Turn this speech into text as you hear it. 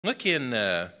Look in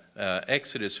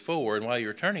Exodus 4, and while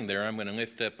you're turning there, I'm going to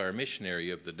lift up our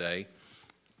missionary of the day.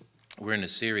 We're in a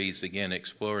series, again,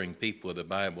 exploring people of the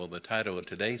Bible. The title of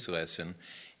today's lesson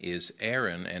is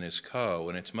Aaron and His Call,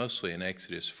 and it's mostly in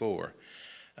Exodus 4.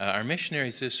 Our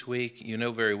missionaries this week, you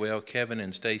know very well, Kevin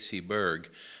and Stacy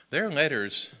Berg. Their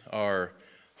letters are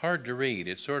hard to read.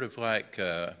 It's sort of like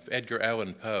Edgar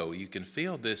Allan Poe. You can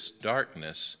feel this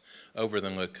darkness over the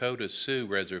Lakota Sioux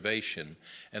Reservation.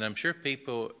 And I'm sure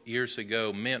people years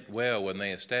ago meant well when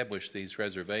they established these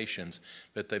reservations,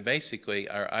 but they basically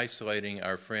are isolating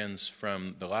our friends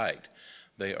from the light.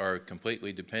 They are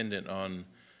completely dependent on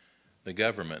the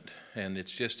government, and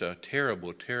it's just a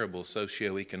terrible, terrible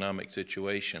socioeconomic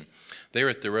situation. They're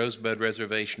at the Rosebud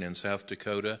Reservation in South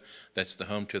Dakota. That's the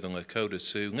home to the Lakota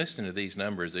Sioux. Listen to these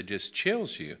numbers. It just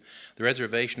chills you. The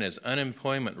reservation has an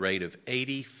unemployment rate of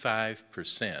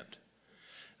 85%.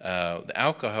 The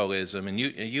alcoholism, and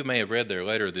you may have read their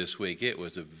letter this week. It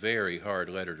was a very hard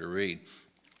letter to read.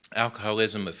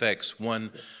 Alcoholism affects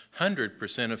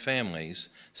 100% of families.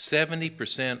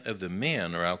 70% of the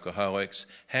men are alcoholics.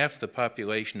 Half the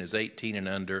population is 18 and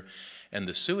under. And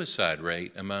the suicide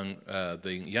rate among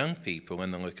the young people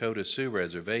in the Lakota Sioux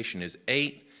Reservation is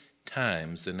 8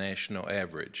 times the national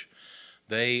average.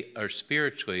 They are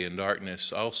spiritually in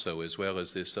darkness also, as well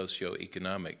as this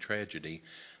socioeconomic tragedy.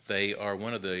 They are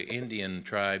one of the Indian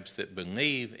tribes that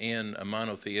believe in a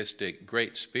monotheistic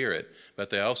great spirit, but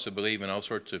they also believe in all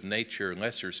sorts of nature and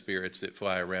lesser spirits that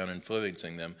fly around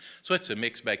influencing them. So it's a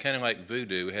mixed bag, kind of like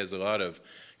voodoo. It has a lot of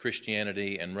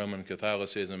Christianity and Roman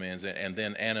Catholicism and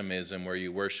then animism, where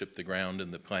you worship the ground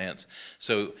and the plants.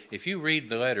 So if you read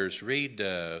the letters, read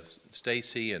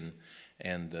Stacy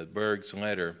and Berg's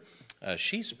letter.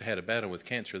 She's had a battle with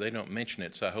cancer. They don't mention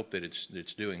it, so I hope that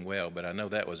it's doing well, but I know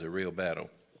that was a real battle.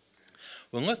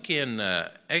 Well, look in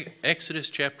Exodus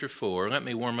chapter 4. Let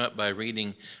me warm up by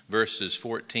reading verses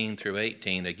 14 through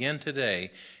 18. Again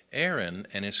today, Aaron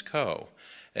and his call.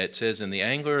 It says, "And the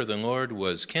anger of the Lord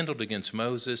was kindled against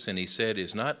Moses, and he said,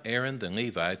 Is not Aaron the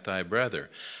Levite thy brother?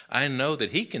 I know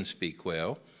that he can speak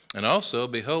well. And also,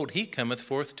 behold, he cometh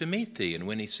forth to meet thee, and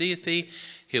when he seeth thee,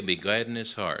 he'll be glad in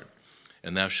his heart.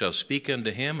 And thou shalt speak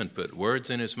unto him, and put words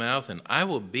in his mouth, and I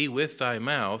will be with thy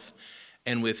mouth,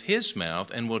 and with his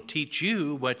mouth, and will teach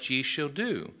you what ye shall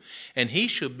do. And he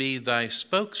shall be thy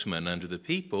spokesman unto the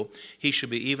people. He shall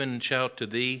be even shout to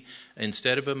thee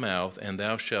instead of a mouth, and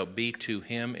thou shalt be to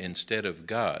him instead of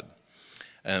God.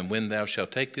 And when thou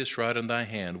shalt take this rod in thy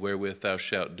hand, wherewith thou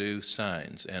shalt do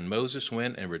signs. And Moses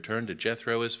went and returned to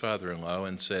Jethro his father-in-law,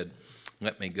 and said,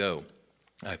 Let me go,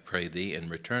 I pray thee, and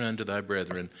return unto thy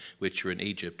brethren which are in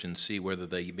Egypt, and see whether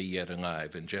they be yet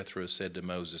alive. And Jethro said to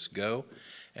Moses, Go,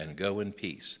 and go in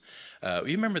peace." You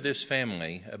remember this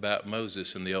family about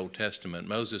Moses in the Old Testament.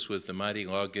 Moses was the mighty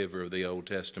lawgiver of the Old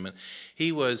Testament.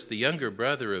 He was the younger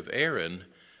brother of Aaron.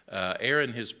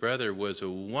 Aaron, his brother, was a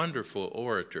wonderful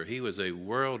orator. He was a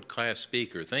world-class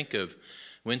speaker. Think of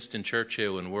Winston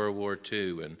Churchill in World War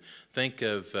II, and think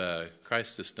of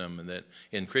Chrysostom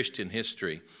in Christian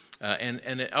history.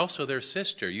 And also their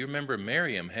sister. You remember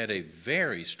Miriam had a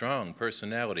very strong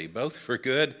personality, both for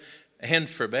good and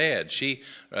for bad. She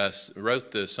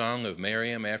wrote the Song of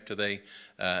Miriam after they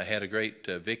had a great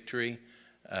victory.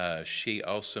 She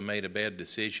also made a bad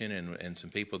decision, and some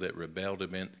people that rebelled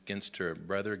against her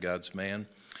brother, God's man.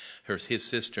 His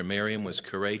sister Miriam was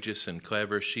courageous and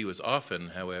clever. She was often,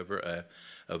 however,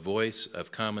 a voice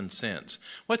of common sense.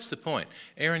 What's the point?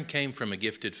 Aaron came from a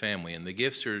gifted family, and the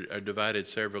gifts are divided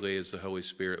severally as the Holy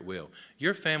Spirit will.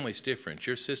 Your family's different.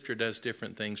 Your sister does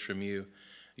different things from you.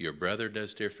 Your brother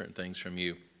does different things from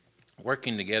you.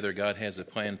 Working together, God has a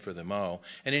plan for them all.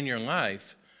 And in your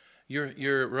life,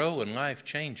 your role in life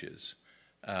changes.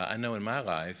 I know in my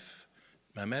life,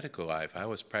 my medical life, I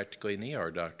was practically an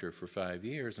ER doctor for 5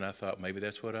 years, and I thought maybe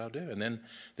that's what I'll do. And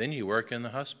then you work in the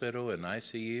hospital and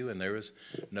ICU, and there was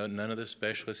none of the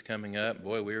specialists coming up.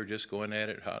 Boy, we were just going at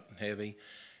it hot and heavy.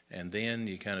 And then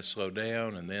you kind of slow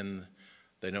down, and then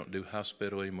they don't do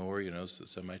hospital anymore, so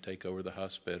somebody take over the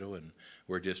hospital, and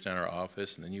we're just in our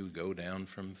office, and then you go down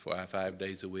from 5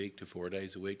 days a week to 4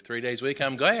 days a week, 3 days a week.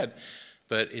 I'm glad,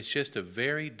 but it's just a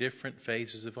very different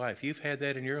phases of life. You've had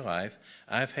that in your life.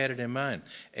 I've had it in mine.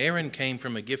 Aaron came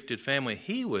from a gifted family.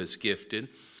 He was gifted,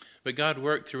 but God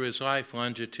worked through his life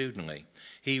longitudinally.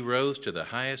 He rose to the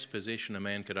highest position a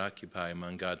man could occupy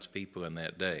among God's people in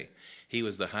that day. He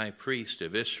was the high priest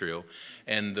of Israel,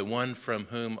 and the one from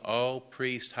whom all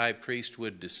high priest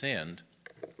would descend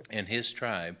in his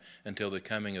tribe until the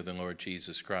coming of the Lord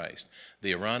Jesus Christ.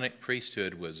 The Aaronic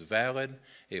priesthood was valid.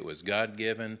 It was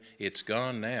God-given. It's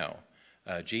gone now.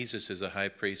 Jesus is a high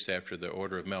priest after the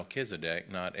order of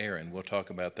Melchizedek, not Aaron. We'll talk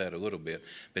about that a little bit.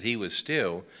 But he was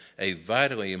still a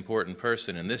vitally important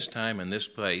person in this time and this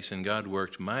place, and God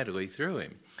worked mightily through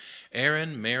him.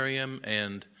 Aaron, Miriam,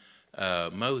 and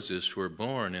Moses were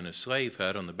born in a slave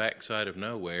hut on the backside of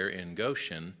nowhere in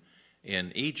Goshen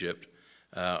in Egypt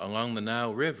along the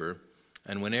Nile River.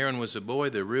 And when Aaron was a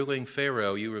boy, the ruling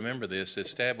Pharaoh, you remember this,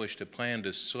 established a plan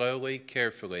to slowly,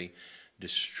 carefully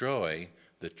destroy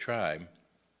the tribe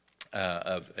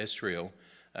of Israel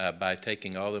by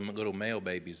taking all the little male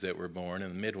babies that were born,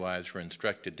 and the midwives were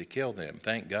instructed to kill them.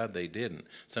 Thank God they didn't.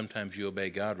 Sometimes you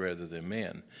obey God rather than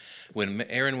men. When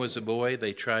Aaron was a boy,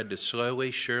 they tried to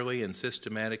slowly, surely, and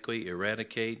systematically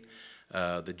eradicate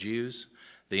the Jews.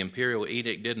 The imperial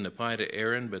edict didn't apply to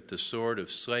Aaron, but the sword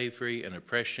of slavery and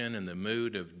oppression and the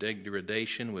mood of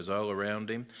degradation was all around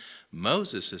him.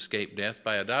 Moses escaped death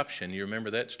by adoption. You remember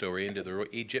that story, into the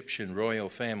Egyptian royal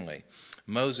family.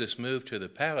 Moses moved to the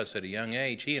palace at a young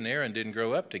age. He and Aaron didn't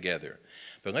grow up together.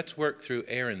 But let's work through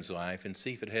Aaron's life and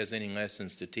see if it has any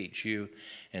lessons to teach you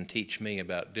and teach me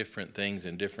about different things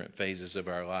in different phases of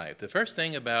our life. The first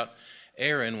thing about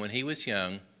Aaron when he was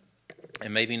young,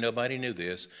 and maybe nobody knew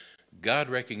this, God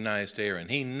recognized Aaron.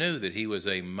 He knew that he was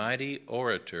a mighty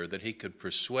orator, that he could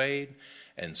persuade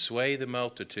and sway the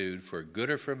multitude for good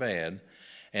or for bad.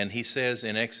 And he says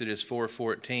in Exodus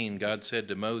 4:14, God said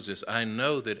to Moses, I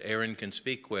know that Aaron can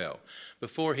speak well.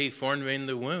 Before he formed him in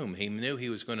the womb, he knew he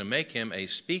was going to make him a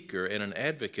speaker and an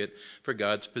advocate for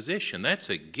God's position. That's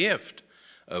a gift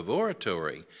of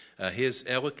oratory. His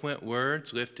eloquent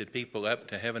words lifted people up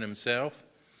to heaven himself.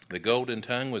 The golden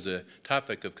tongue was a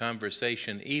topic of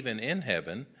conversation even in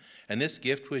heaven, and this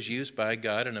gift was used by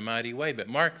God in a mighty way. But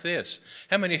mark this.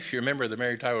 How many of you remember the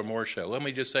Mary Tyler Moore Show? Let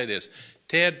me just say this.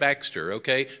 Ted Baxter,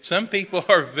 okay? Some people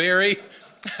are very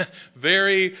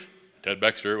Ted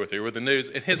Baxter with here with the news,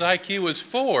 and his IQ was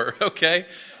 4, okay?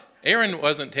 Aaron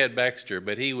wasn't Ted Baxter,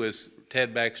 but he was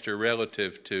Ted Baxter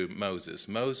relative to Moses.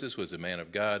 Moses was a man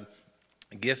of God,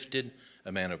 gifted,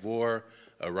 a man of war,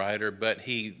 a writer, but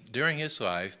he, during his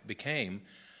life, became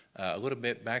a little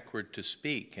bit backward to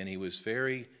speak, and he was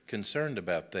very concerned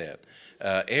about that.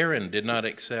 Aaron did not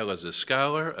excel as a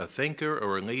scholar, a thinker,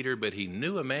 or a leader, but he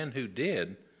knew a man who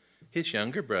did, his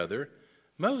younger brother,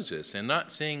 Moses. And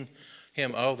not seeing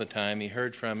him all the time, he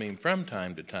heard from him from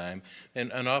time to time,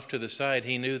 and off to the side,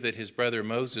 he knew that his brother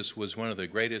Moses was one of the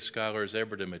greatest scholars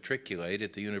ever to matriculate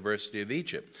at the University of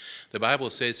Egypt. The Bible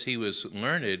says he was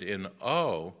learned in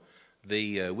all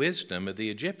the wisdom of the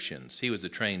Egyptians. He was a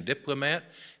trained diplomat.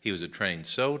 He was a trained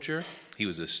soldier. He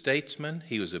was a statesman.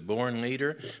 He was a born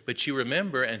leader. But you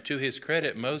remember, and to his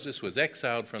credit, Moses was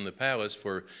exiled from the palace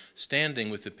for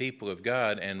standing with the people of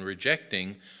God and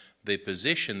rejecting the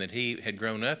position that he had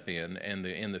grown up in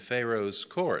the Pharaoh's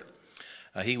court.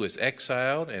 He was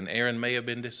exiled, and Aaron may have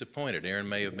been disappointed. Aaron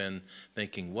may have been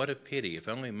thinking, what a pity, if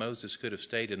only Moses could have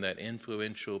stayed in that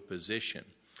influential position.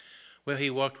 Well,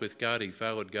 he walked with God, he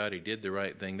followed God, he did the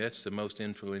right thing. That's the most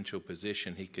influential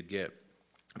position he could get.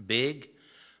 Big,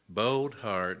 bold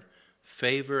heart,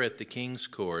 favor at the king's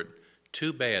court.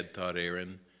 Too bad, thought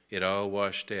Aaron, it all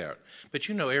washed out. But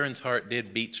you know, Aaron's heart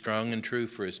did beat strong and true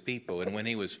for his people, and when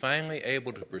he was finally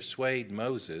able to persuade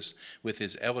Moses with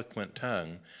his eloquent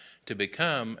tongue to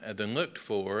become the looked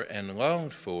for and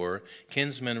longed for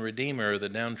kinsman redeemer of the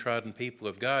downtrodden people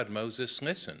of God, Moses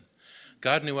listened.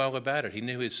 God knew all about it. He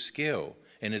knew his skill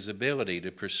and his ability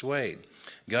to persuade.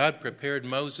 God prepared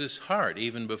Moses' heart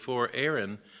even before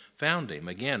Aaron found him.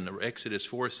 Again, Exodus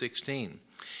 4:16.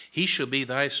 He shall be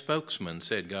thy spokesman,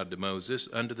 said God to Moses,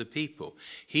 unto the people.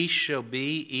 He shall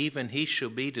be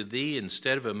to thee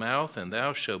instead of a mouth, and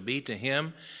thou shalt be to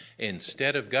him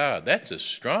instead of God. That's a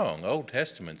strong Old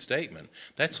Testament statement.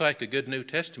 That's like a good New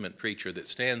Testament preacher that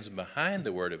stands behind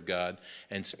the Word of God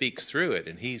and speaks through it,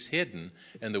 and he's hidden,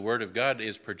 and the Word of God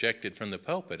is projected from the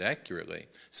pulpit accurately.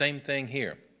 Same thing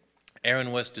here.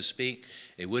 Aaron was to speak.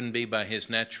 It wouldn't be by his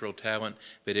natural talent,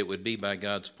 but it would be by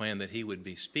God's plan that he would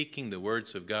be speaking the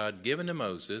words of God given to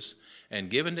Moses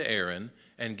and given to Aaron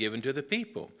and given to the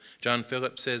people. John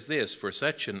Phillips says this, for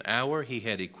such an hour he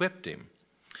had equipped him.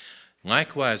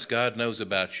 Likewise, God knows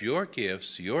about your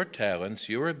gifts, your talents,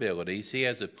 your abilities. He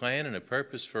has a plan and a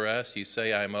purpose for us. You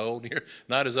say, I'm old. You're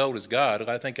not as old as God.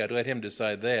 I think I'd let him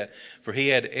decide that. For he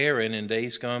had Aaron in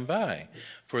days gone by.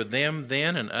 For them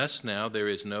then and us now, there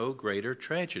is no greater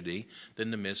tragedy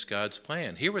than to miss God's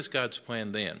plan. Here was God's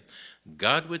plan then.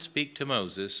 God would speak to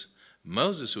Moses.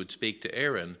 Moses would speak to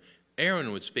Aaron.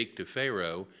 Aaron would speak to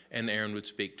Pharaoh, and Aaron would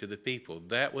speak to the people.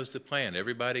 That was the plan.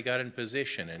 Everybody got in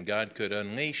position, and God could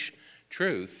unleash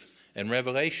truth and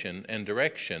revelation and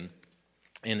direction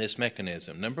in this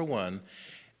mechanism. Number one,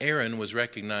 Aaron was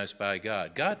recognized by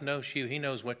God. God knows you. He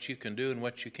knows what you can do and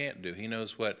what you can't do. He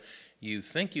knows what you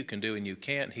think you can do and you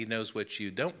can't. He knows what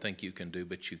you don't think you can do,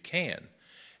 but you can.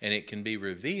 And it can be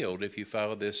revealed if you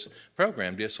follow this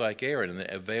program, just like Aaron, and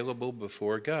available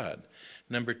before God.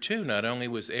 Number two, not only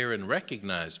was Aaron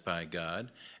recognized by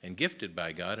God and gifted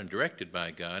by God and directed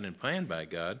by God and planned by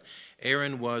God,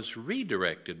 Aaron was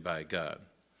redirected by God.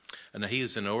 And he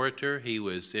was an orator, he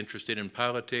was interested in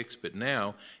politics, but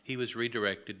now he was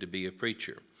redirected to be a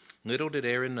preacher. Little did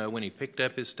Aaron know when he picked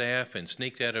up his staff and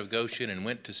sneaked out of Goshen and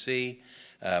went to see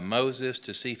Moses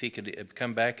to see if he could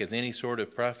come back as any sort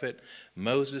of prophet.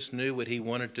 Moses knew what he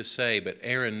wanted to say, but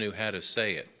Aaron knew how to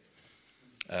say it.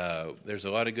 There's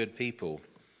a lot of good people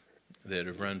that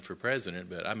have run for president,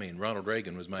 but I mean, Ronald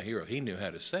Reagan was my hero. He knew how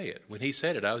to say it. When he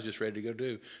said it, I was just ready to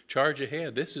go charge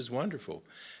ahead. This is wonderful.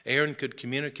 Aaron could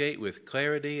communicate with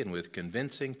clarity and with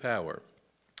convincing power.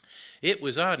 It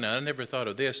was odd. Now, I never thought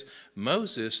of this.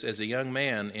 Moses, as a young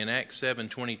man in Acts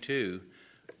 7:22,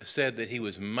 said that he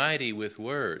was mighty with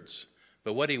words.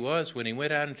 But what he was, when he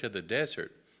went out into the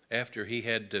desert, after he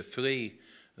had to flee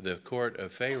the court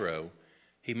of Pharaoh,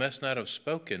 he must not have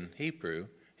spoken Hebrew.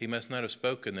 He must not have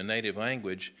spoken the native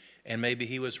language, and maybe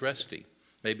he was rusty.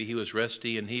 Maybe he was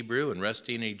rusty in Hebrew and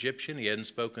rusty in Egyptian. He hadn't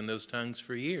spoken those tongues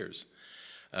for years.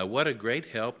 What a great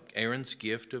help Aaron's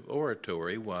gift of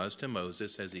oratory was to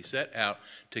Moses as he set out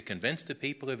to convince the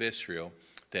people of Israel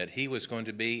that he was going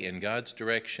to be in God's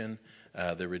direction.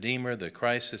 The Redeemer, the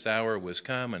crisis hour was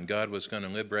come, and God was going to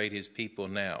liberate his people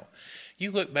now.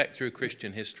 You look back through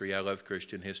Christian history. I love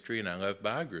Christian history, and I love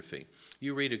biography.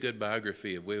 You read a good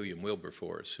biography of William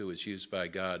Wilberforce, who was used by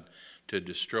God to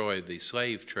destroy the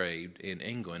slave trade in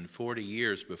England 40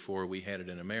 years before we had it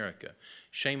in America.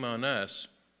 Shame on us.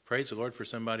 Praise the Lord for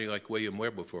somebody like William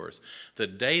Wilberforce.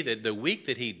 The week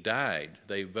that he died,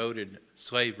 they voted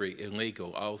slavery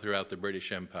illegal all throughout the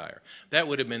British Empire. That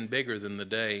would have been bigger than the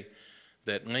day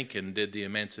that Lincoln did the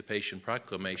Emancipation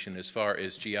Proclamation as far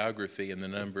as geography and the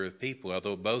number of people,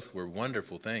 although both were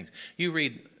wonderful things. You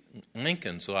read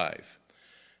Lincoln's life.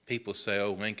 People say,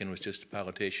 oh, Lincoln was just a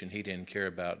politician. He didn't care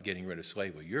about getting rid of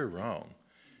slavery. You're wrong.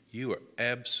 You are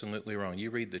absolutely wrong. You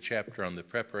read the chapter on the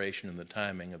preparation and the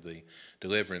timing of the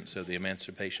deliverance of the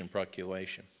Emancipation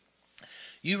Proclamation.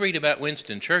 You read about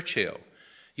Winston Churchill.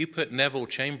 You put Neville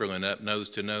Chamberlain up nose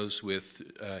to nose with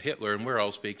Hitler, and we're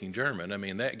all speaking German. I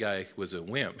mean, that guy was a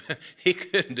wimp. He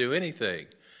couldn't do anything.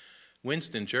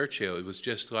 Winston Churchill, it was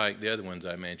just like the other ones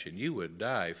I mentioned. You would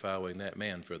die following that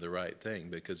man for the right thing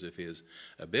because of his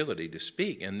ability to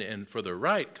speak and for the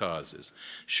right causes.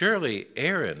 Surely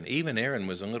Aaron, even Aaron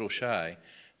was a little shy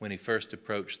when he first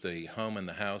approached the home and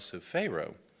the house of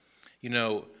Pharaoh. You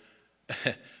know,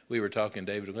 we were talking,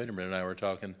 David Linderman and I were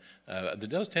talking,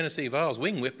 those Tennessee Vols,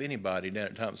 we can whip anybody down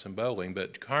at Thompson Bowling,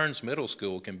 but Carnes Middle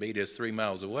School can beat us 3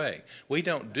 miles away. We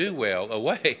don't do well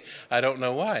away. I don't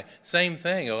know why. Same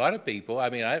thing, a lot of people, I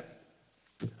mean, I'm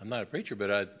not a preacher,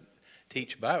 but I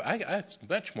teach Bible. I'm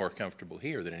much more comfortable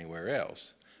here than anywhere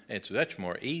else. It's much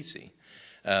more easy.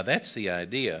 That's the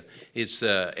idea.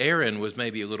 Aaron was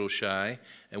maybe a little shy.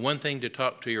 And one thing to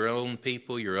talk to your own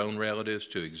people, your own relatives,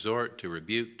 to exhort, to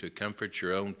rebuke, to comfort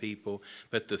your own people.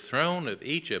 But the throne of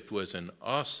Egypt was an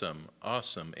awesome,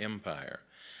 awesome empire.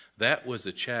 That was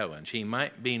a challenge. He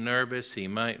might be nervous. He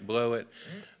might blow it.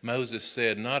 Moses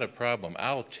said, not a problem.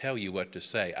 I'll tell you what to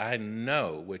say. I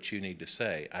know what you need to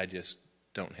say. I just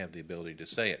don't have the ability to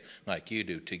say it like you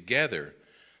do. Together,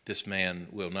 this man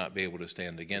will not be able to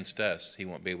stand against us. He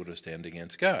won't be able to stand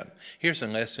against God. Here's a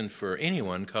lesson for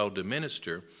anyone called to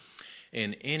minister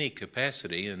in any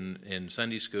capacity in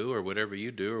Sunday school or whatever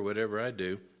you do or whatever I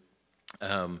do.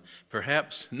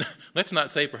 Perhaps, let's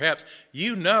not say perhaps,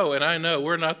 you know and I know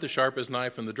we're not the sharpest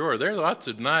knife in the drawer. There are lots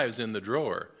of knives in the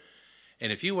drawer.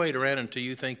 And if you wait around until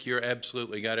you think you're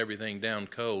absolutely got everything down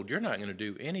cold, you're not going to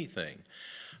do anything.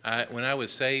 When I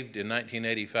was saved in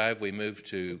 1985, we moved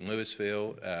to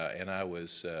Louisville, and I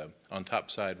was on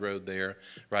Topside Road there,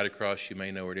 right across, you may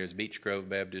know where it is, Beech Grove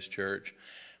Baptist Church.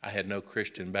 I had no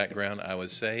Christian background. I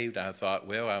was saved. I thought,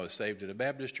 well, I was saved at a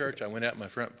Baptist church. I went out my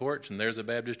front porch, and there's a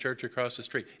Baptist church across the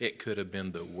street. It could have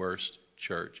been the worst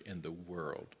church in the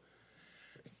world.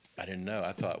 I didn't know.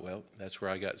 I thought, well, that's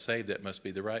where I got saved. That must be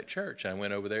the right church. I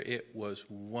went over there. It was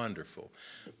wonderful.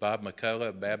 Bob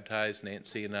McCullough baptized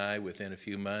Nancy and I within a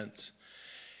few months.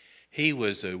 He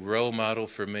was a role model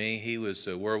for me. He was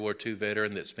a World War II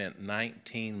veteran that spent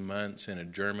 19 months in a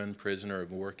German prisoner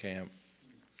of war camp.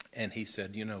 And he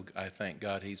said, you know, I thank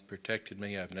God he's protected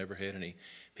me. I've never had any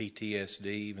PTSD,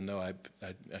 even though I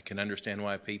can understand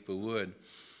why people would.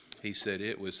 He said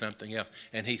it was something else.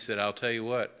 And he said, I'll tell you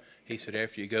what. He said,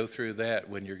 after you go through that,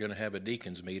 when you're going to have a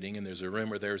deacons meeting and there's a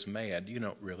rumor there's mad, you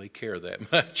don't really care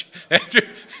that much. After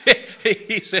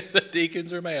he said the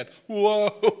deacons are mad.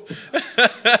 Whoa.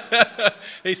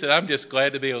 He said, I'm just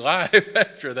glad to be alive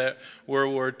after that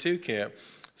World War II camp.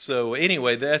 So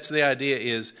anyway, that's the idea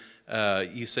is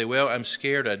you say, well, I'm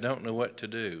scared. I don't know what to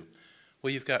do.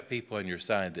 Well, you've got people on your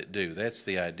side that do. That's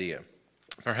the idea.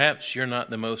 Perhaps you're not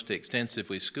the most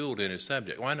extensively schooled in a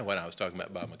subject. Well, I know what I was talking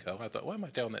about, Bob McCullough. I thought, why am I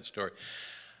telling that story?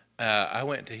 I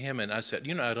went to him and I said,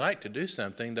 I'd like to do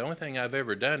something. The only thing I've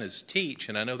ever done is teach,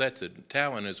 and I know that's a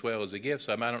talent as well as a gift,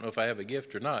 so I don't know if I have a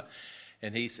gift or not.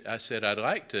 And I said, I'd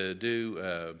like to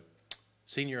do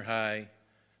senior high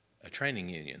training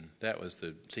union. That was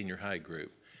the senior high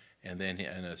group. And then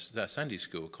in a Sunday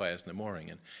school class in the morning.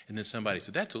 And then somebody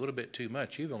said, that's a little bit too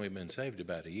much. You've only been saved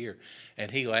about a year. And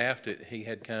he laughed. He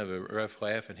had kind of a rough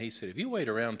laugh. And he said, if you wait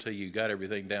around until you got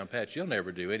everything down pat, you'll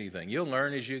never do anything. You'll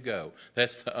learn as you go.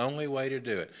 That's the only way to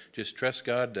do it. Just trust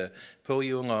God to pull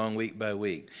you along week by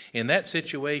week. In that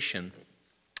situation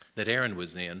that Aaron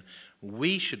was in,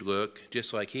 we should look,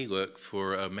 just like he looked,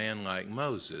 for a man like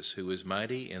Moses, who was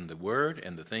mighty in the Word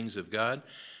and the things of God,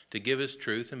 to give us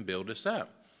truth and build us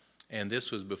up. And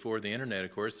this was before the internet,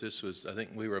 of course. This was, I think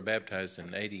we were baptized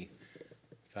in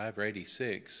 85 or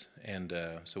 86. And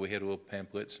so we had little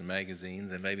pamphlets and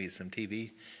magazines and maybe some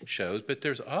TV shows. But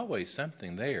there's always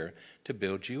something there to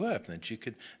build you up. That you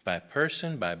could, by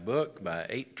person, by book, by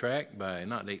 8-track, by,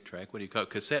 not 8-track, what do you call it,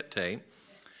 cassette tape.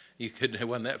 You could, it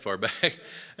wasn't that far back.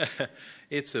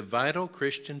 It's a vital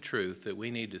Christian truth that we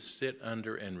need to sit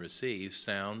under and receive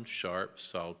sound, sharp,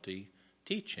 salty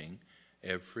teaching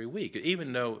every week.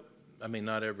 Even though,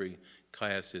 not every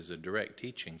class is a direct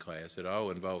teaching class. It all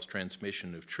involves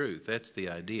transmission of truth. That's the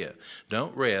idea.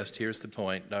 Don't rest, here's the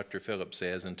point, Dr. Phillips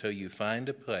says, until you find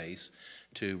a place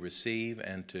to receive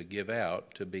and to give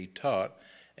out, to be taught,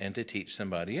 and to teach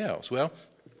somebody else. Well,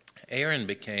 Aaron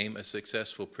became a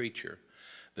successful preacher.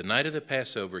 The night of the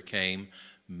Passover came.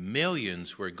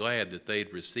 Millions were glad that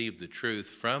they'd received the truth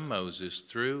from Moses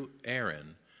through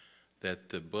Aaron, that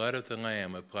the blood of the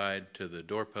lamb applied to the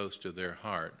doorpost of their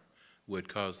heart would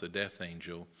cause the death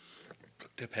angel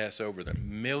to pass over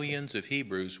them. Millions of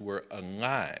Hebrews were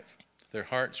alive. Their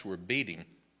hearts were beating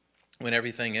when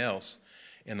everything else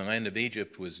in the land of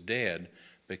Egypt was dead,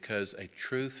 because a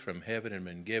truth from heaven had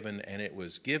been given, and it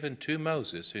was given to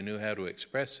Moses, who knew how to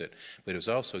express it, but it was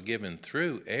also given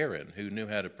through Aaron, who knew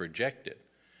how to project it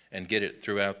and get it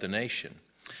throughout the nation.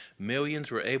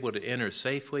 Millions were able to enter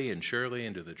safely and surely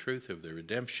into the truth of the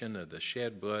redemption of the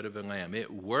shed blood of the Lamb.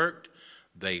 It worked.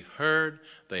 They heard.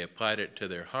 They applied it to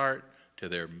their heart, to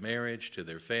their marriage, to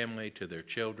their family, to their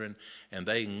children, and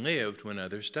they lived when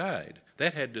others died.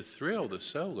 That had to thrill the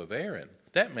soul of Aaron.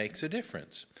 That makes a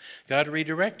difference. God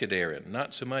redirected Aaron,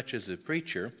 not so much as a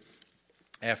preacher.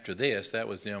 After this, that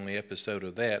was the only episode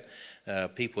of that.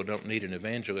 People don't need an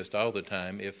evangelist all the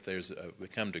time. If there's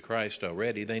come to Christ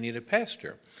already, they need a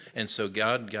pastor. And so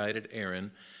God guided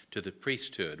Aaron to the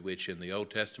priesthood, which in the Old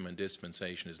Testament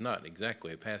dispensation is not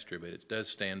exactly a pastor, but it does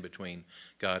stand between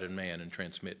God and man and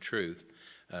transmit truth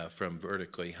from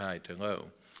vertically high to low.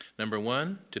 Number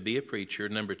one, to be a preacher.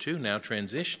 Number two, now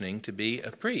transitioning to be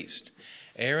a priest.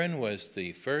 Aaron was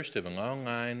the first of a long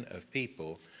line of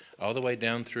people, all the way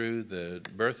down through the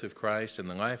birth of Christ and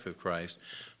the life of Christ,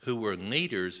 who were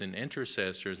leaders and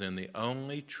intercessors in the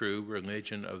only true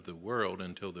religion of the world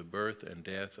until the birth and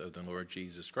death of the Lord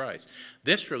Jesus Christ.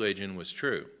 This religion was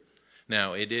true.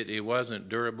 Now, it wasn't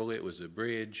durable. It was a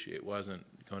bridge. It wasn't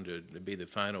going to be the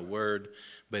final word,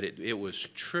 but it was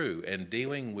true. And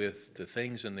dealing with the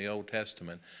things in the Old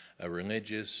Testament, a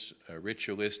religious, a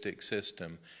ritualistic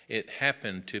system, it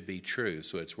happened to be true,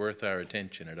 so it's worth our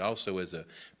attention. It also is a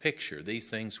picture. These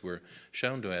things were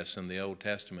shown to us in the Old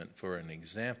Testament for an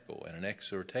example and an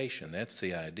exhortation. That's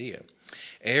the idea.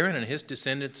 Aaron and his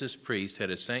descendants as priests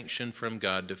had a sanction from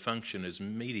God to function as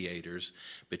mediators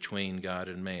between God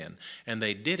and man. And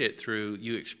they did it through,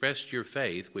 you expressed your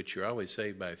faith, which you're always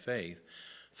saved by faith,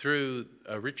 through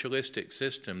a ritualistic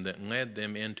system that led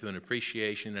them into an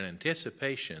appreciation and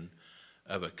anticipation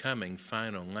of a coming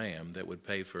final lamb that would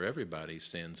pay for everybody's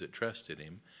sins that trusted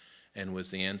him and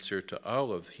was the answer to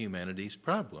all of humanity's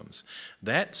problems.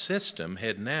 That system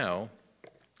had now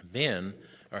been,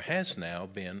 or has now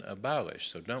been,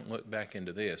 abolished. So don't look back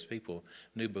into this. People,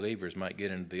 new believers, might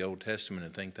get into the Old Testament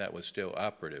and think that was still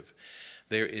operative.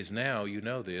 There is now, you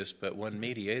know this, but one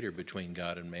mediator between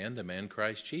God and man, the man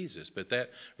Christ Jesus. But that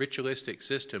ritualistic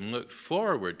system looked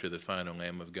forward to the final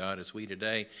Lamb of God, as we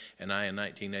today, and I in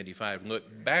 1985,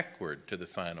 look backward to the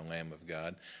final Lamb of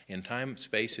God. In time,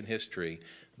 space, and history,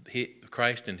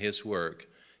 Christ and his work,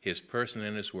 his person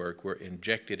and his work were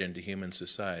injected into human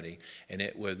society, and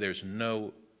there's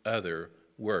no other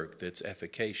work that's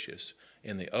efficacious.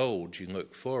 In the old, you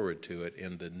look forward to it.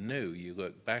 In the new, you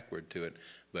look backward to it.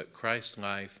 But Christ's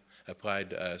life applied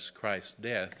to us, Christ's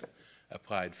death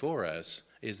applied for us,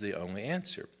 is the only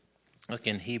answer. Look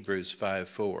in Hebrews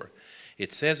 5:4.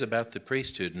 It says about the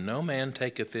priesthood, no man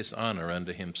taketh this honor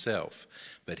unto himself,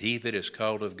 but he that is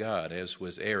called of God, as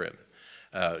was Aaron.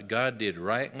 God did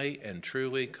rightly and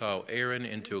truly call Aaron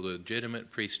into a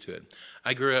legitimate priesthood.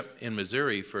 I grew up in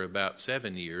Missouri for about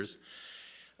 7 years.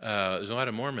 There's a lot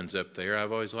of Mormons up there.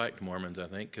 I've always liked Mormons, I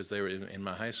think, because they were in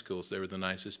my high schools. They were the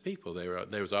nicest people. They were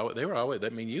always. I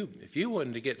mean, if you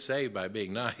wanted to get saved by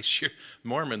being nice,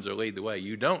 Mormons will lead the way.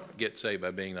 You don't get saved by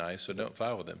being nice, so don't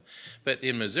follow them. But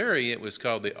in Missouri, it was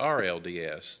called the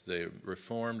RLDS, the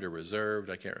Reformed or Reserved.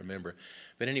 I can't remember.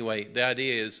 But anyway, the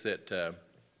idea is that.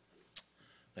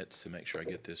 Let's make sure I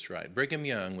get this right. Brigham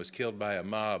Young was killed by a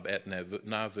mob at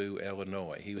Nauvoo,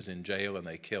 Illinois. He was in jail and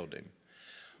they killed him.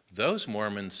 Those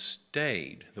Mormons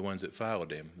stayed, the ones that followed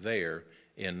him, there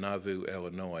in Nauvoo,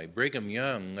 Illinois. Brigham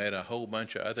Young led a whole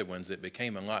bunch of other ones that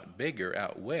became a lot bigger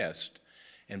out west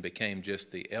and became just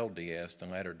the LDS, the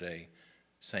Latter-day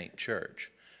Saint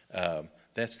Church.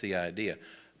 That's the idea.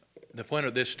 The point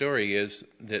of this story is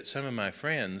that some of my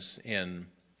friends in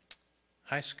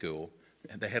high school,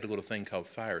 they had a little thing called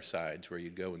firesides where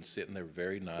you'd go and sit, and they were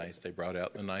very nice. They brought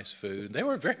out the nice food. They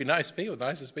were very nice people, the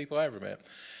nicest people I ever met.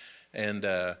 And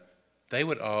they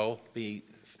would all be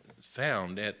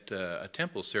found at a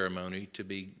temple ceremony to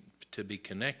be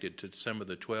connected to some of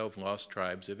the 12 lost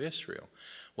tribes of Israel.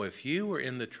 Well, if you were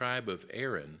in the tribe of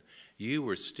Aaron, you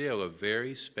were still a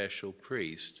very special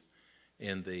priest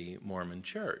in the Mormon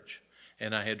church.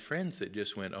 And I had friends that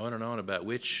just went on and on about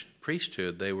which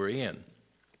priesthood they were in.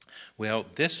 Well,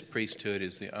 this priesthood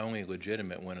is the only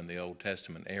legitimate one in the Old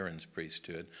Testament, Aaron's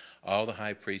priesthood. All the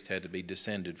high priests had to be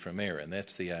descended from Aaron.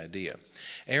 That's the idea.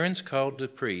 Aaron's called to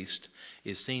priest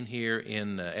is seen here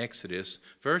in Exodus,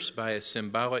 first by a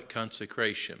symbolic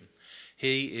consecration.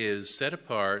 He is set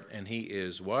apart and he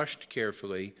is washed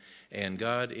carefully, and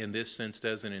God in this sense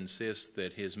doesn't insist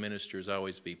that his ministers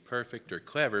always be perfect or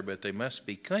clever, but they must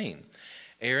be clean.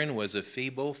 Aaron was a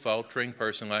feeble, faltering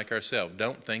person like ourselves.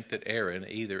 Don't think that Aaron,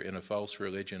 either in a false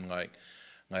religion like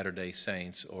Latter-day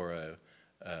Saints or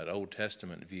an Old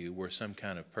Testament view, were some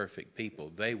kind of perfect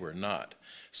people. They were not.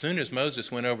 As soon as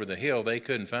Moses went over the hill, they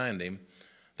couldn't find him.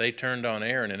 They turned on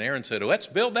Aaron, and Aaron said, let's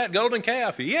build that golden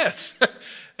calf. Yes.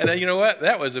 And you know what?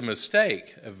 That was a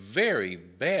mistake, a very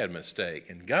bad mistake.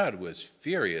 And God was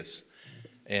furious,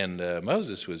 and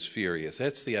Moses was furious.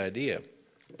 That's the idea.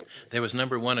 There was,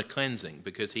 number one, a cleansing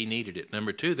because he needed it.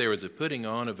 Number two, there was a putting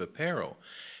on of apparel.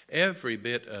 Every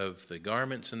bit of the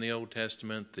garments in the Old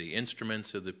Testament, the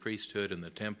instruments of the priesthood and the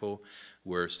temple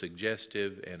were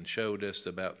suggestive and showed us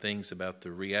about things about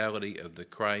the reality of the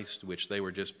Christ, which they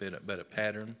were just but a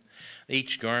pattern.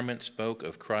 Each garment spoke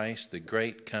of Christ, the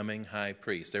great coming high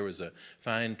priest. There was a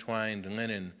fine twined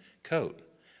linen coat,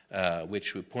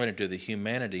 which pointed to the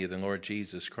humanity of the Lord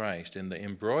Jesus Christ, and the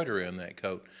embroidery on that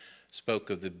coat spoke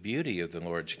of the beauty of the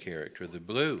Lord's character. The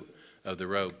blue of the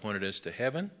robe pointed us to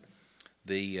heaven.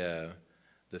 The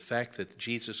fact that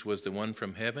Jesus was the one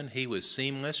from heaven, he was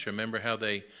seamless. Remember how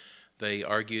they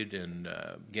argued and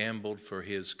gambled for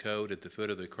his coat at the foot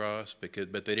of the cross,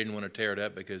 but they didn't want to tear it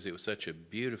up because it was such a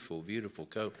beautiful, beautiful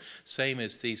coat. Same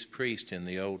as these priests in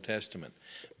the Old Testament.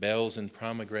 Bells and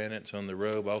pomegranates on the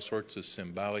robe, all sorts of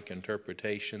symbolic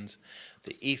interpretations.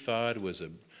 The ephod was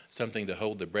something to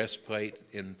hold the breastplate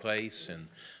in place, and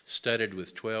studded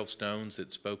with 12 stones that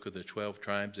spoke of the 12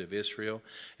 tribes of Israel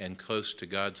and close to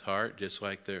God's heart, just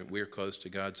like we're close to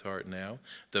God's heart now.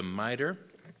 The mitre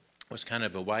was kind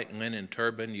of a white linen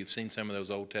turban. You've seen some of those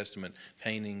Old Testament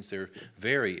paintings. They're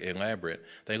very elaborate.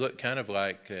 They look kind of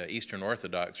like Eastern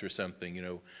Orthodox or something,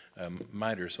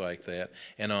 mitres like that.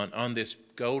 And on this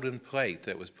golden plate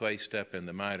that was placed up in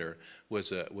the mitre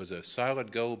was a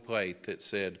solid gold plate that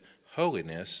said,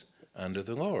 holiness unto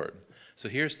the Lord. So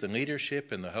here's the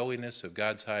leadership and the holiness of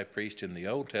God's high priest in the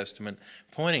Old Testament,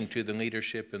 pointing to the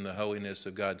leadership and the holiness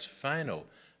of God's final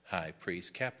high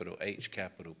priest, capital H,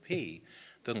 capital P,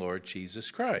 the Lord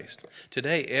Jesus Christ.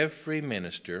 Today, every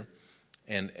minister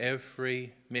and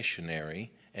every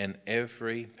missionary and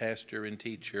every pastor and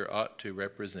teacher ought to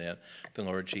represent the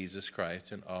Lord Jesus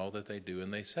Christ in all that they do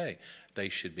and they say. They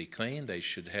should be clean. They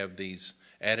should have these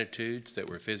attitudes that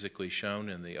were physically shown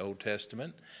in the Old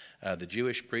Testament. The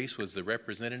Jewish priest was the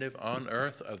representative on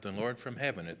earth of the Lord from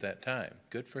heaven at that time.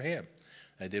 Good for him.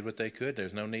 They did what they could.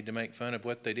 There's no need to make fun of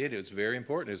what they did. It was very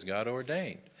important. It was God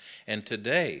ordained. And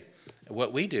today,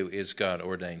 what we do is God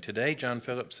ordained. Today, John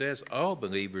Phillips says, all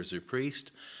believers are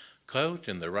priests, clothed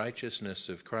in the righteousness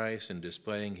of Christ and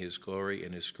displaying his glory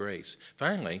and his grace.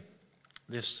 Finally,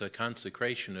 this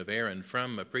consecration of Aaron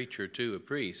from a preacher to a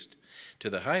priest,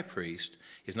 to the high priest,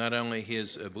 is not only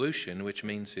his ablution, which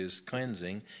means his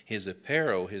cleansing, his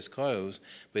apparel, his clothes,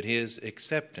 but his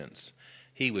acceptance.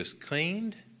 He was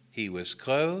cleaned, he was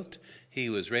clothed, he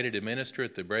was ready to minister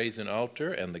at the brazen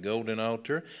altar and the golden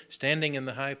altar, standing in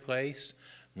the high place,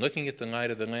 looking at the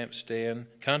light of the lampstand,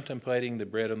 contemplating the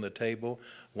bread on the table.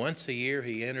 Once a year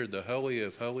he entered the Holy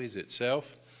of Holies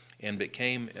itself and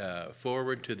became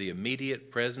forward to the immediate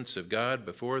presence of God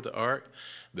before the ark,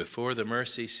 before the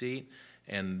mercy seat.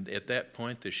 And at that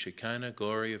point, the Shekinah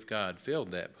glory of God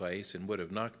filled that place and would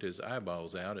have knocked his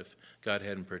eyeballs out if God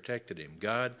hadn't protected him.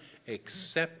 God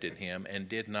accepted him and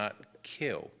did not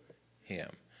kill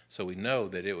him. So we know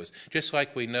that it was, just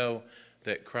like we know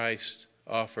that Christ's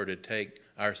offer to take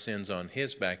our sins on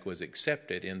his back was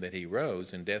accepted in that he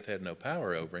rose and death had no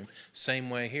power over him. Same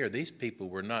way here. These people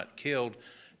were not killed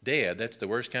dead. That's the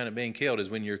worst kind of being killed, is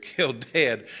when you're killed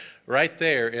dead right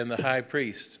there in the high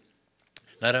priest.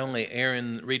 Not only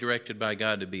Aaron redirected by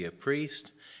God to be a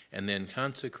priest and then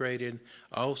consecrated,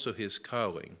 also his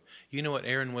calling. You know what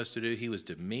Aaron was to do? He was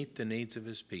to meet the needs of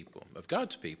his people, of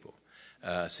God's people,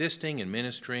 assisting and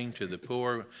ministering to the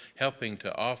poor, helping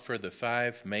to offer the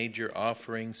 5 major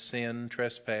offerings: sin,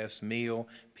 trespass, meal,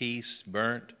 peace,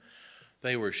 burnt.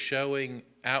 They were showing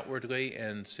outwardly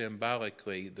and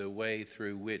symbolically the way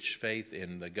through which faith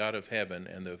in the God of heaven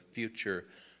and the future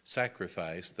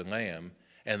sacrifice, the Lamb,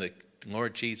 and the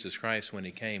Lord Jesus Christ, when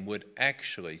he came, would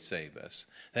actually save us.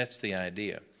 That's the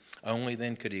idea. Only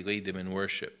then could he lead them in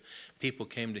worship. People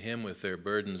came to him with their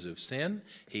burdens of sin.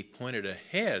 He pointed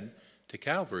ahead to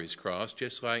Calvary's cross,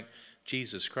 just like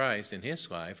Jesus Christ in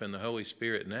his life and the Holy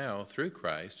Spirit now, through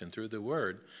Christ and through the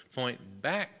Word, point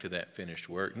back to that finished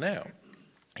work now.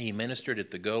 He ministered at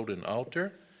the golden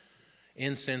altar,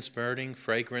 incense burning,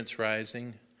 fragrance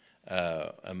rising,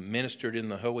 ministered in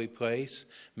the holy place,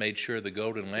 made sure the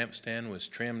golden lampstand was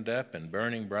trimmed up and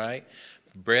burning bright,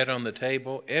 bread on the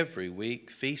table every week,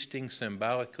 feasting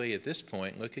symbolically at this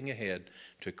point, looking ahead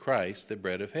to Christ, the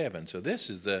bread of heaven. So this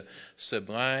is the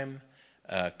sublime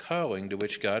calling to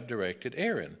which God directed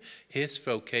Aaron. His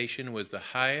vocation was the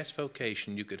highest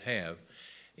vocation you could have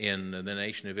in the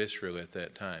nation of Israel at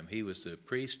that time. He was the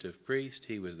priest of priests.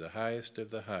 He was the highest of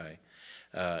the high.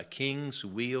 Kings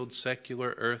wield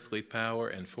secular earthly power,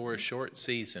 and for a short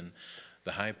season,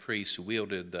 the high priest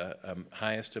wielded the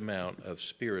highest amount of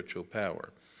spiritual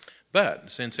power.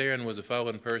 But since Aaron was a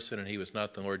fallen person and he was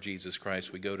not the Lord Jesus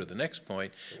Christ, we go to the next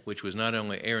point, which was not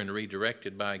only Aaron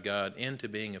redirected by God into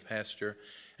being a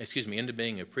into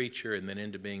being a preacher and then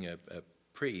into being a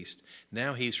priest.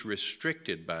 Now he's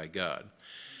restricted by God.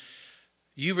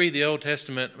 You read the Old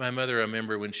Testament. My mother, I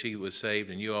remember when she was saved,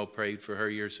 and you all prayed for her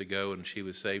years ago, and she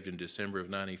was saved in December of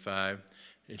 95.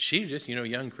 And she was just,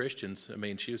 young Christians. I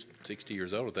mean, she was 60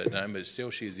 years old at that time, but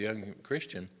still she's a young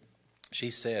Christian. She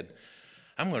said,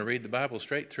 I'm going to read the Bible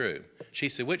straight through. She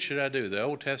said, which should I do, the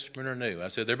Old Testament or New? I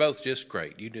said, they're both just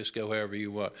great. You just go however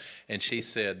you want. And she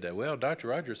said, well, Dr.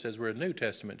 Rogers says we're a New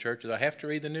Testament church. I have to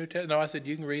read the New Testament? No, I said,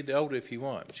 you can read the Old if you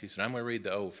want. She said, I'm going to read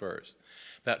the Old first.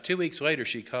 About 2 weeks later,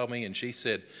 she called me and she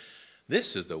said,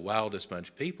 this is the wildest bunch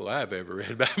of people I've ever read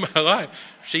about in my life.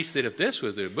 She said, if this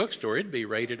was a bookstore, it'd be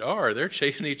rated R. They're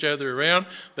chasing each other around.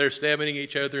 They're stabbing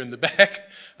each other in the back.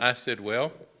 I said,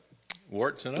 well,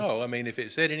 warts and all. I mean, if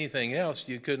it said anything else,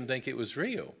 you couldn't think it was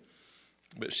real.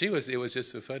 But it was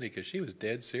just so funny because she was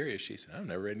dead serious. She said, I've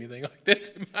never read anything like this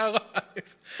in my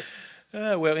life.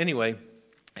 Well, anyway,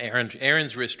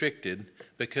 Aaron's restricted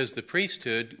because the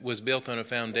priesthood was built on a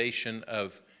foundation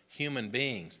of human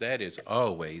beings. That is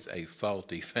always a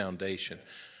faulty foundation.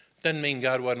 Doesn't mean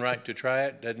God wasn't right to try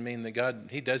it. Doesn't mean that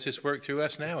he does his work through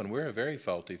us now, and we're a very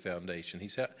faulty foundation.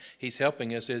 He's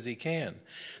helping us as he can.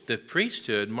 The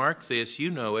priesthood, mark this,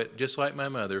 you know it, just like my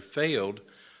mother, failed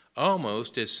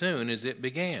almost as soon as it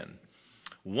began.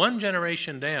 One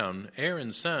generation down,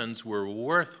 Aaron's sons were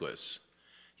worthless.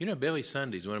 Billy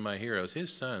Sunday's one of my heroes.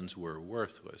 His sons were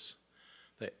worthless.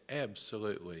 It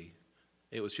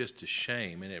was just a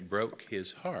shame, and it broke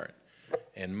his heart.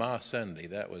 And Ma Sunday,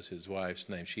 that was his wife's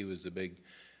name. She was the big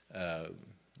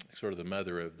sort of the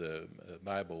mother of the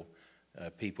Bible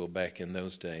people back in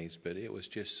those days, but it was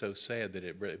just so sad that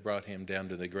it brought him down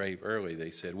to the grave early.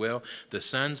 They said, well, the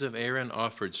sons of Aaron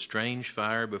offered strange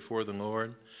fire before the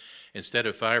Lord. Instead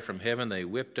of fire from heaven, they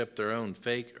whipped up their own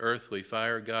fake earthly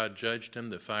fire. God judged them.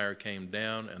 The fire came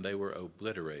down, and they were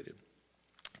obliterated,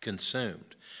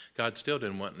 consumed. God still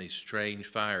didn't want any strange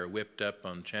fire whipped up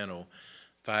on channel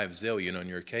 5 zillion on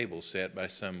your cable set by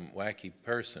some wacky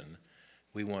person.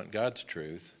 We want God's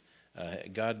truth.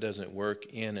 God doesn't work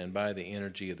in and by the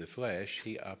energy of the flesh.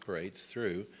 He operates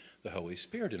through the Holy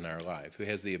Spirit in our life, who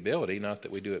has the ability, not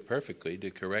that we do it perfectly,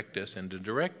 to correct us and to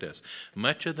direct us.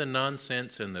 Much of the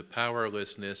nonsense and the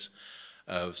powerlessness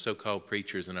of so-called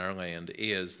preachers in our land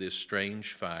is this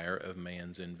strange fire of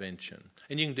man's invention.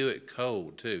 And you can do it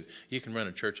cold, too. You can run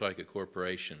a church like a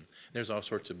corporation. There's all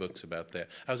sorts of books about that.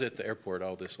 I was at the airport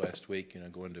all this last week,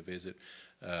 going to visit,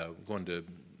 going to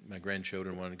my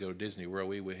grandchildren wanted to go to Disney World.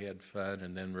 We had fun,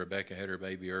 and then Rebecca had her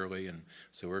baby early, and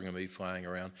so we're going to be flying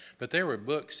around. But there were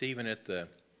books even at the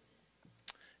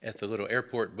little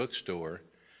airport bookstore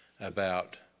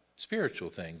about spiritual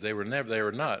things. They were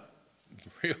not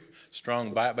real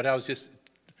strong Bible, but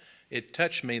it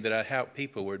touched me that how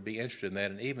people would be interested in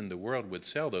that, and even the world would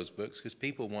sell those books because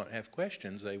people have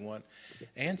questions they want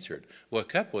answered. Well, a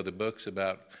couple of the books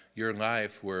about your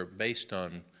life were based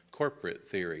on corporate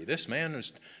theory. This man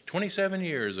was 27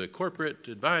 years a corporate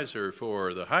advisor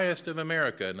for the highest of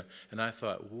America. And I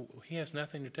thought, well, he has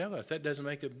nothing to tell us. That doesn't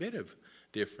make a bit of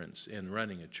difference in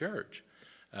running a church.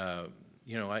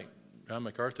 Like John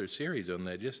MacArthur's series on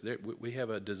that, we have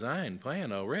a design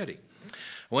plan already.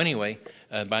 Well, anyway,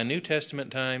 by New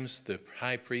Testament times, the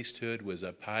high priesthood was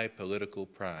a high political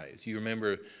prize. You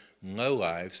remember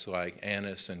lowlifes like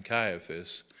Annas and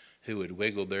Caiaphas who had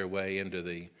wiggled their way into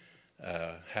the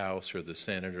House or the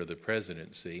Senate or the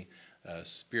presidency,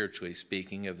 spiritually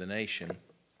speaking, of the nation.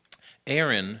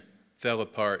 Aaron fell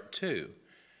apart too.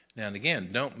 Now and again,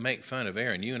 don't make fun of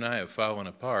Aaron. You and I have fallen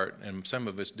apart, and some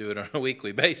of us do it on a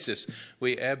weekly basis.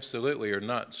 We absolutely are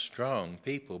not strong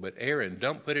people. But Aaron,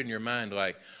 don't put in your mind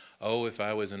like, oh, if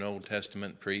I was an Old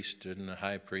Testament priest and a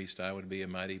high priest, I would be a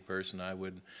mighty person. I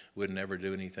would never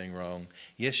do anything wrong.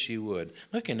 Yes, you would.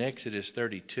 Look in Exodus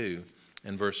 32.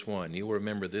 In verse 1, you'll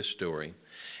remember this story.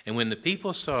 And when the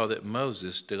people saw that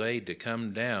Moses delayed to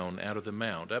come down out of the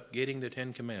mount, up getting the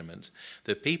 10 Commandments,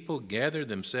 the people gathered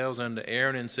themselves unto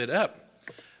Aaron and said, Up,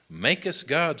 make us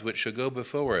gods which shall go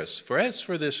before us. For as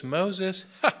for this Moses,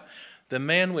 the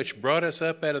man which brought us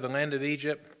up out of the land of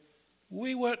Egypt,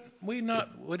 we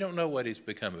don't know what he's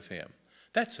become of him.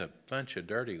 That's a bunch of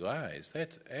dirty lies.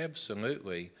 That's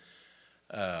absolutely...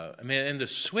 and the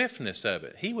swiftness of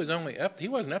it. He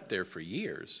wasn't up there for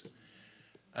years.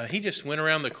 He just went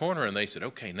around the corner and they said,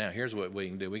 okay, now here's what we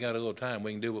can do. We got a little time.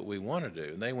 We can do what we want to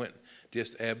do. And they went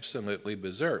just absolutely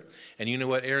berserk. And you know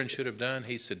what Aaron should have done?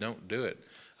 He said, don't do it.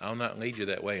 I'll not lead you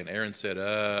that way. And Aaron said,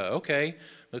 okay,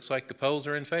 looks like the polls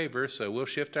are in favor, so we'll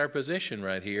shift our position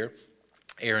right here.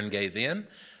 Aaron gave in.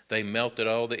 They melted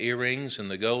all the earrings and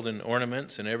the golden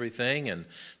ornaments and everything and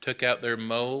took out their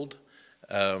mold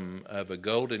of a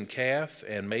golden calf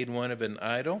and made one of an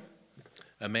idol.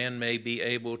 A man may be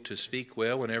able to speak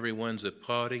well when everyone's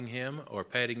applauding him or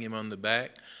patting him on the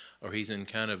back, or he's in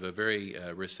kind of a very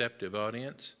receptive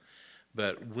audience.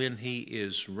 But when he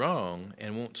is wrong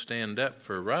and won't stand up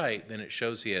for right, then it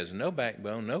shows he has no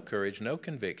backbone, no courage, no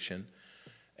conviction.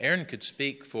 Aaron could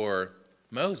speak for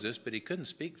Moses, but he couldn't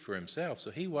speak for himself,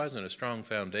 so he wasn't a strong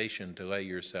foundation to lay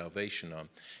your salvation on.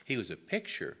 He was a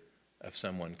picture of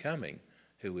someone coming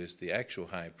who is the actual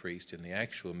high priest and the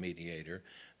actual mediator,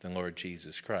 the Lord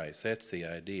Jesus Christ. That's the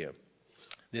idea.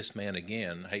 This man,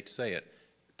 again, I hate to say it,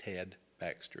 Ted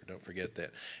Baxter. Don't forget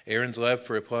that. Aaron's love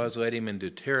for applause led him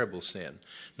into terrible sin.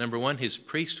 Number one, his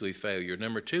priestly failure.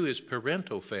 Number two, his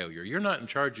parental failure. You're not in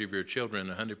charge of your children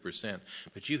 100%,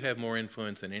 but you have more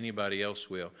influence than anybody else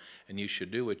will, and you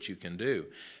should do what you can do.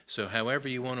 So however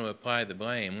you want to apply the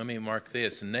blame, let me mark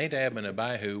this. Nadab and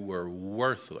Abihu were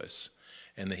worthless.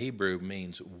 And the Hebrew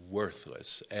means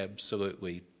worthless,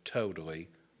 absolutely, totally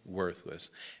worthless.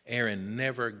 Aaron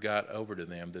never got over to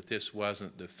them that this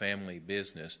wasn't the family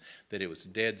business, that it was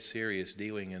dead serious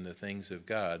dealing in the things of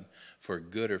God for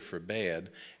good or for bad.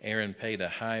 Aaron paid a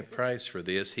high price for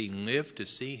this. He lived to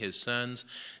see his sons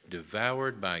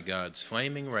devoured by God's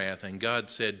flaming wrath, and God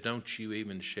said, don't you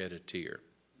even shed a tear.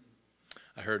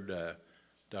 I heard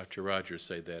Dr. Rogers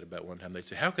say that about one time. They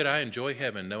said, how could I enjoy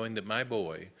heaven knowing that my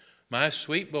boy, my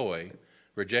sweet boy,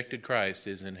 rejected Christ,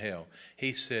 is in hell?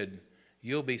 He said,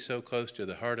 you'll be so close to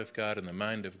the heart of God and the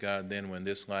mind of God then when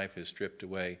this life is stripped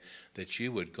away that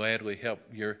you would gladly help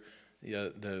your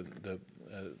the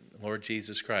Lord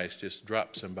Jesus Christ just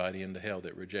dropped somebody into hell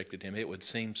that rejected him, it would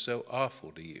seem so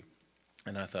awful to you.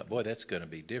 And I thought, boy, that's going to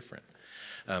be different.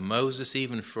 Moses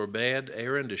even forbade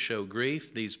Aaron to show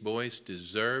grief. These boys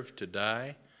deserve to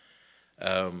die.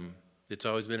 It's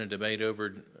always been a debate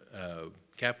over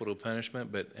capital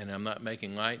punishment, and I'm not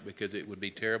making light because it would be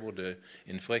terrible to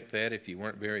inflict that if you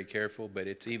weren't very careful, but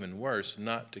it's even worse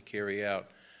not to carry out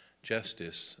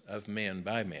justice of men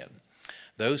by men.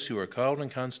 Those who are called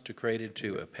and consecrated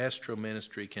to a pastoral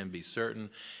ministry can be certain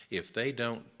if they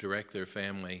don't direct their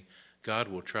family, God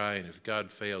will try, and if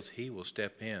God fails, he will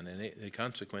step in, and the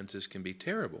consequences can be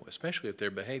terrible, especially if their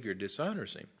behavior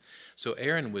dishonors him. So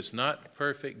Aaron was not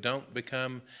perfect. Don't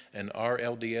become an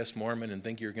RLDS Mormon and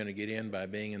think you're going to get in by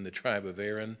being in the tribe of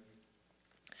Aaron.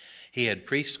 He had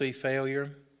priestly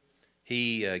failure.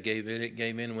 He gave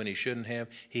in when he shouldn't have.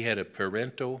 He had a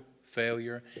parental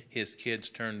failure. His kids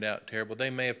turned out terrible. They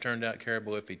may have turned out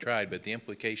terrible if he tried, but the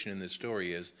implication in this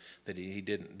story is that he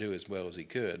didn't do as well as he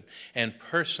could. And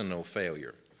personal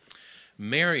failure.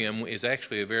 Miriam is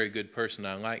actually a very good person.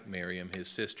 I like Miriam, his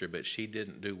sister, but she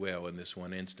didn't do well in this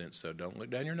one instance, so don't look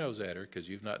down your nose at her because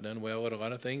you've not done well at a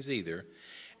lot of things either.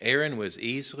 Aaron was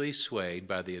easily swayed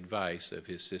by the advice of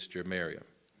his sister Miriam.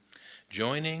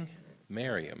 Joining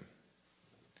Miriam,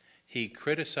 he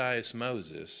criticized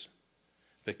Moses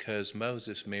because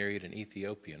Moses married an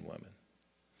Ethiopian woman.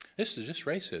 This is just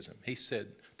racism. He said,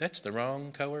 that's the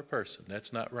wrong color person.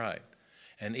 That's not right.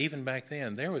 And even back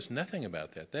then, there was nothing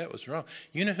about that. That was wrong.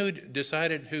 You know who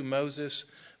decided who Moses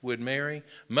would marry?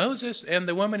 Moses and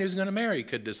the woman he was going to marry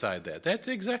could decide that. That's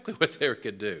exactly what they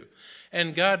could do.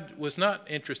 And God was not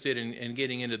interested in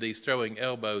getting into these throwing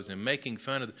elbows and making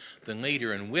fun of the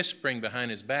leader and whispering behind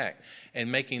his back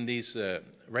and making these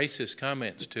racist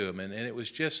comments to him. And it was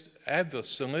just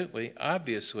absolutely,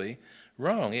 obviously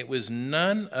wrong. It was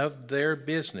none of their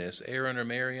business, Aaron or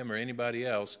Miriam or anybody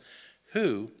else,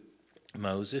 who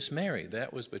Moses married.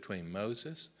 That was between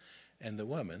Moses and the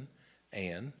woman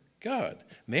and God.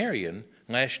 Miriam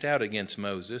lashed out against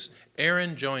Moses.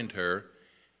 Aaron joined her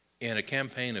in a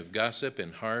campaign of gossip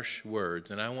and harsh words,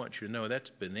 and I want you to know that's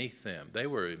beneath them. They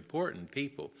were important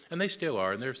people, and they still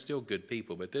are, and they're still good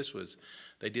people, but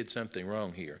they did something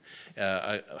wrong here.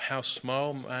 How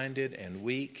small-minded and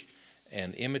weak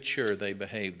and immature they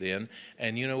behaved then.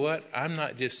 And you know what? I'm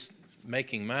not just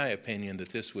making my opinion that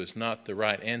this was not the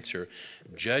right answer.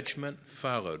 Judgment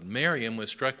followed. Miriam was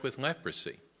struck with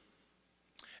leprosy.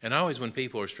 And always when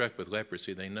people are struck with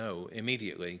leprosy, they know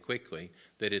immediately, quickly,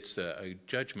 that it's a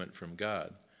judgment from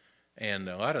God. And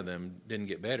a lot of them didn't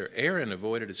get better. Aaron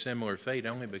avoided a similar fate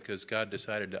only because God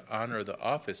decided to honor the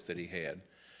office that he had.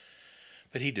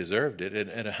 But he deserved it.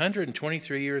 At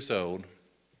 123 years old,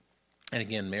 and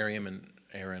again, Miriam and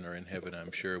Aaron are in heaven,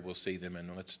 I'm sure. We'll see them,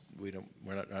 and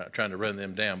we're not trying to run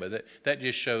them down, but that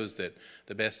just shows that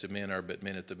the best of men are but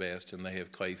men at the best, and they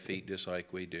have clay feet just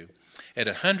like we do. At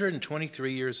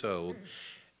 123 years old,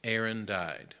 Aaron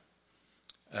died.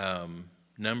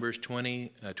 Numbers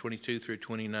 22 through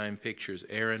 29 pictures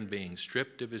Aaron being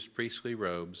stripped of his priestly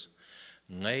robes,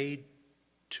 laid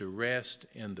to rest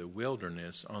in the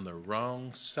wilderness on the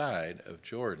wrong side of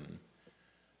Jordan,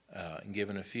 and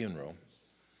given a funeral.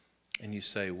 And you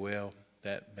say, well,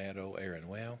 that bad old Aaron.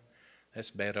 Well, that's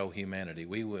bad old humanity.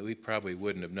 We probably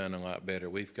wouldn't have done a lot better.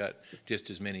 We've got just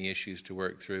as many issues to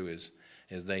work through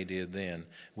as they did then.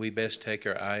 We best take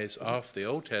our eyes off the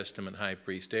Old Testament high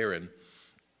priest Aaron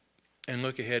and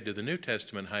look ahead to the New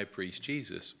Testament high priest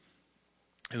Jesus,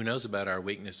 who knows about our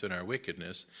weakness and our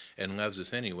wickedness and loves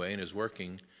us anyway and is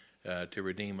working to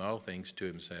redeem all things to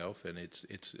himself. And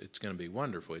it's going to be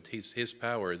wonderful. His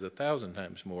power is 1,000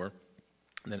 times more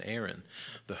than Aaron.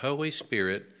 The Holy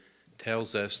Spirit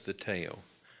tells us the tale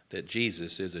that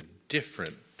Jesus is a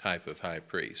different type of high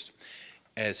priest.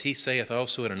 As he saith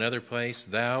also in another place,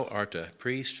 thou art a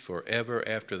priest forever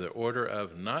after the order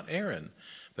of not Aaron,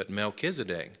 but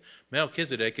Melchizedek.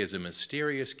 Melchizedek is a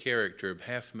mysterious character,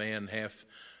 half man, half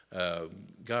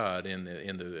God, in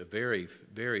the very,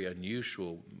 very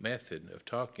unusual method of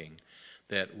talking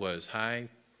that was high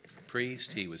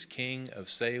priest. He was king of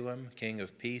Salem, king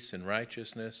of peace and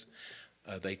righteousness.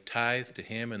 They tithed to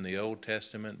him in the Old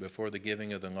Testament before the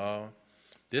giving of the law.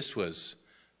 This was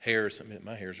hairs. I mean,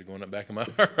 my hairs are going up back in my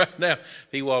heart right now. If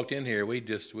he walked in here, we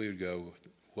would go,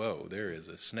 whoa, there is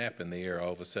a snap in the air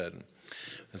all of a sudden.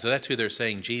 And so that's who they're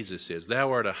saying Jesus is. Thou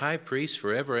art a high priest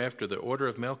forever after the order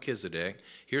of Melchizedek.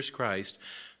 Here's Christ,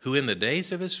 who in the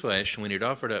days of his flesh, when he had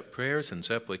offered up prayers and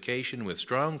supplication with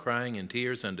strong crying and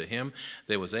tears unto him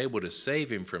that was able to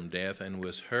save him from death, and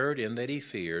was heard in that he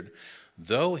feared,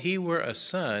 Though he were a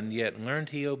son, yet learned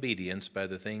he obedience by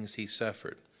the things he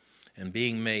suffered. And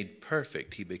being made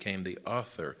perfect, he became the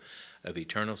author of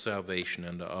eternal salvation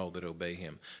unto all that obey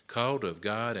him, called of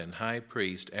God and high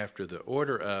priest after the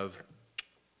order of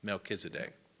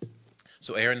Melchizedek.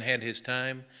 So Aaron had his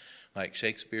time. Like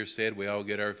Shakespeare said, we all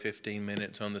get our 15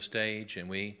 minutes on the stage, and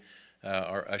we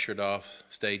are ushered off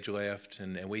stage left,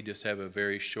 and we just have a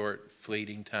very short,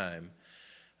 fleeting time.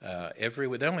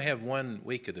 They only have 1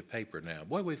 week of the paper now.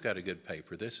 Boy, we've got a good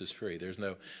paper. This is free.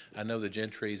 I know the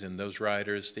Gentrys and those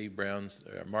writers,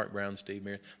 Mark Brown, Steve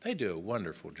Mears, they do a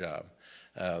wonderful job.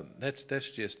 That's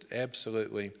just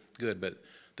absolutely good. But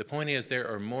the point is,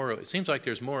 it seems like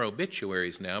there's more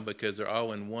obituaries now because they're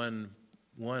all in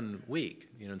one week,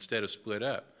 instead of split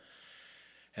up.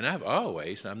 And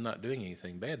I'm not doing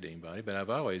anything bad to anybody, but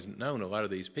I've always known a lot of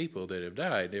these people that have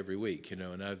died every week,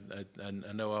 and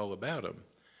I know all about them.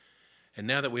 And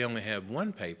now that we only have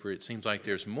 1 paper, it seems like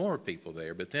there's more people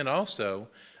there. But then also,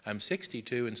 I'm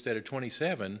 62 instead of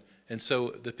 27, and so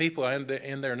the people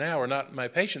in there now are not my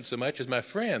patients so much as my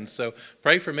friends. So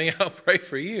pray for me, I'll pray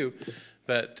for you.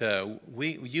 But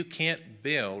you can't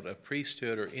build a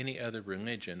priesthood or any other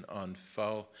religion on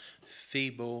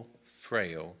feeble,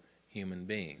 frail human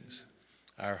beings.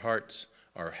 Our hearts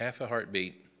are half a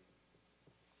heartbeat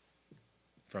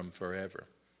from forever.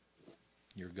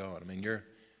 You're gone. I mean,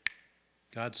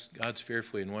 God's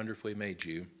fearfully and wonderfully made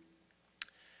you.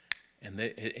 And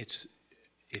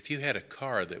if you had a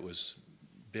car that was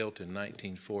built in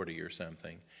 1940 or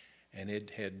something, and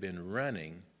it had been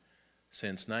running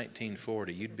since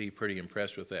 1940, you'd be pretty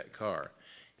impressed with that car.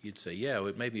 You'd say, yeah,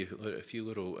 maybe a few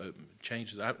little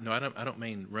changes. I don't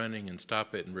mean running and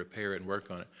stop it and repair it and work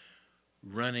on it.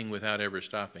 Running without ever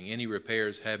stopping. Any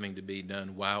repairs having to be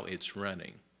done while it's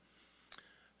running.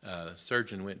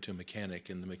 Surgeon went to a mechanic,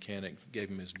 and the mechanic gave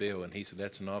him his bill, and he said,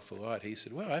 that's an awful lot. He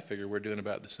said, well, I figure we're doing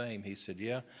about the same. He said,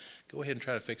 yeah, go ahead and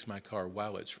try to fix my car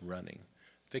while it's running.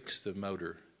 Fix the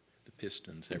motor, the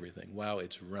pistons, everything, while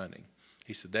it's running.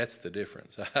 He said, that's the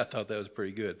difference. I thought that was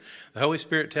pretty good. The Holy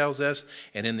Spirit tells us,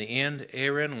 and in the end,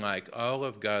 Aaron, like all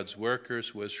of God's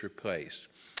workers, was replaced.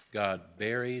 God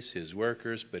buries his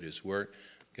workers, but his work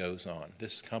goes on.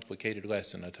 This is a complicated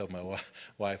lesson. I told my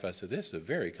wife, I said, this is a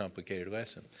very complicated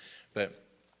lesson. But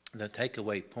the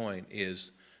takeaway point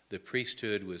is the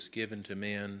priesthood was given to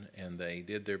men, and they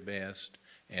did their best,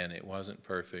 and it wasn't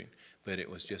perfect, but it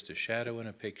was just a shadow and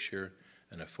a picture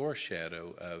and a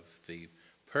foreshadow of the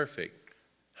perfect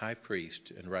high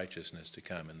priest and righteousness to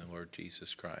come in the Lord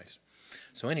Jesus Christ.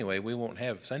 So anyway, we won't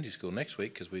have Sunday school next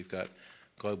week because we've got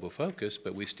Global Focus,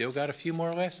 but we still got a few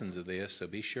more lessons of this, so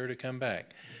be sure to come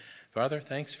back. Father,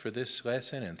 thanks for this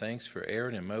lesson, and thanks for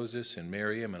Aaron and Moses and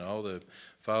Miriam and all the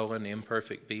fallen,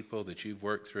 imperfect people that you've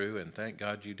worked through, and thank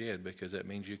God you did, because that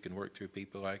means you can work through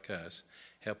people like us.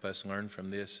 Help us learn from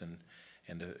this and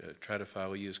try to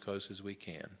follow you as close as we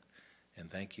can.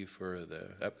 And thank you for the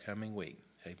upcoming week.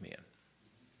 Amen.